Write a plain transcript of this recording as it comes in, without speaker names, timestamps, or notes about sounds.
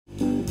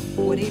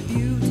What a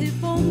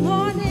beautiful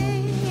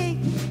morning.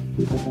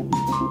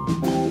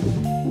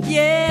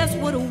 Yes,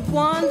 what a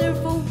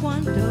wonderful,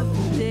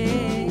 wonderful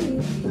day.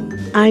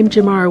 I'm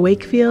Jamara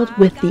Wakefield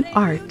with The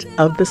Art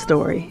of the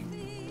Story.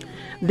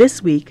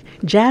 This week,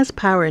 Jazz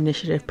Power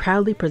Initiative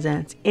proudly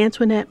presents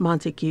Antoinette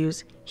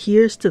Montague's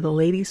Here's to the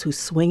Ladies Who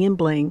Swing and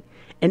Bling,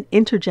 an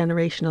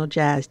intergenerational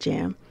jazz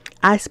jam.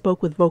 I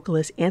spoke with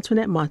vocalist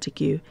Antoinette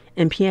Montague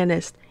and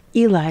pianist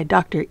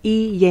Dr.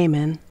 E.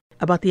 Yami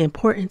about the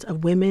importance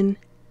of women,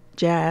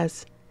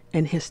 jazz,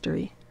 and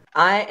history.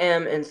 I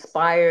am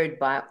inspired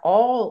by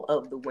all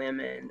of the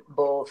women,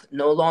 both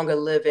no longer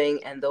living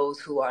and those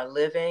who are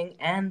living,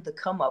 and the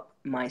come-up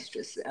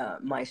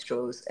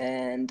maestros.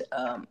 And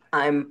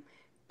I'm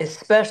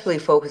especially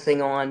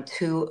focusing on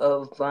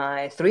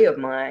three of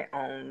my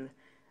own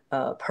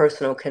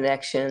personal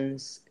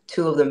connections,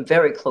 two of them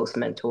very close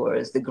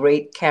mentors, the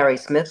great Carrie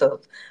Smith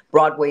of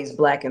Broadway's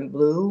Black and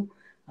Blue,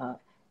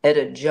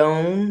 Etta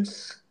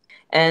Jones,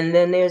 and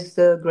then there's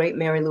the great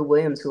Mary Lou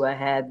Williams, who I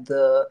had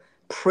the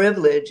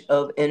privilege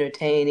of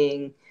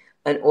entertaining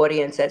an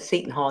audience at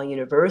Seton Hall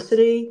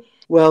University.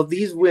 Well,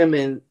 these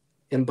women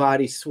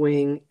embody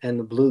swing and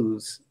the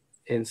blues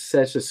in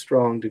such a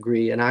strong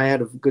degree. And I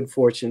had a good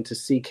fortune to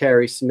see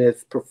Carrie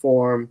Smith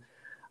perform.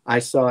 I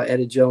saw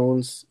Etta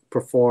Jones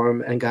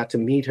perform and got to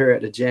meet her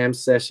at a jam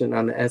session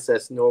on the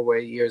SS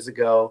Norway years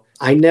ago.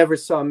 I never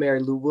saw Mary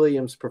Lou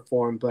Williams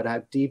perform, but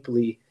I've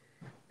deeply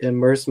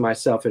immersed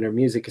myself in her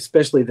music,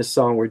 especially the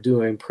song we're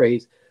doing,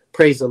 Praise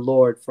the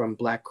Lord from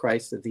Black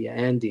Christ of the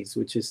Andes,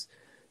 which is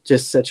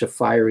just such a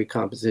fiery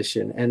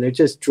composition. And they're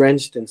just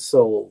drenched in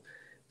soul,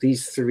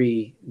 these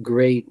three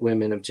great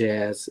women of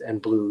jazz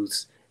and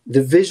blues.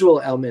 The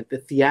visual element, the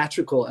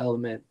theatrical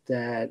element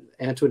that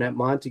Antoinette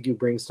Montague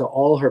brings to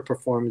all her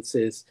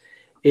performances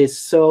is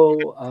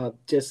so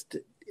just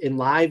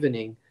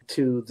enlivening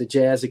to the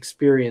jazz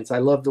experience. I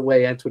love the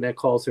way Antoinette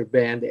calls her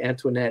band the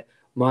Antoinette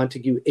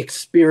Montague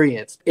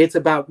Experience. It's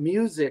about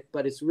music,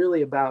 but it's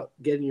really about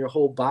getting your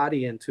whole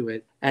body into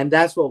it. And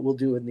that's what we'll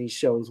do in these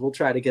shows. We'll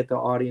try to get the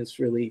audience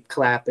really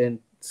clapping,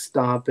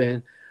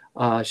 stomping,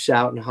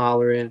 shouting,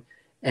 hollering,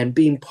 and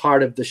being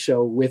part of the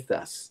show with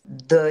us.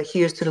 The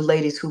Here's to the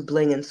Ladies Who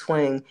Bling and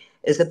Swing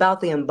is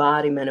about the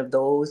embodiment of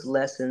those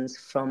lessons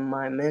from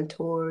my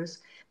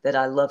mentors that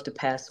I love to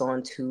pass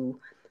on to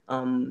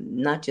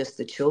not just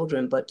the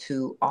children, but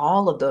to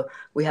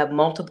we have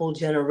multiple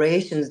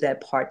generations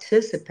that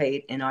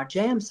participate in our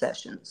jam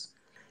sessions,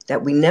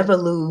 that we never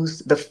lose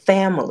the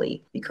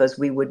family, because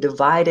we were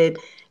divided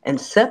and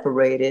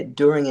separated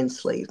during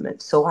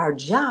enslavement. So our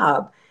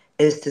job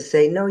is to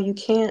say, no, you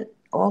can't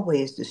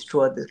always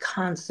destroy the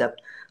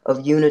concept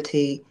of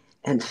unity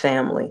and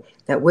family,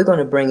 that we're going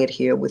to bring it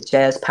here with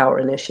Jazz Power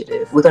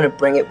Initiative. We're going to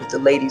bring it with the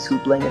Ladies Who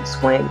Bling and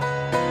Swing.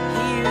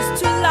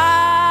 Here's to life,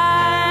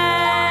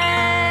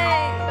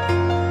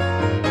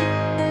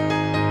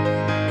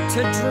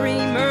 to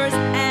dreamers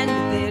and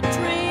their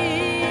dreams.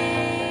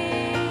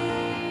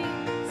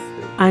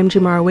 I'm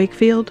Jamara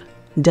Wakefield,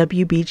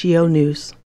 WBGO News.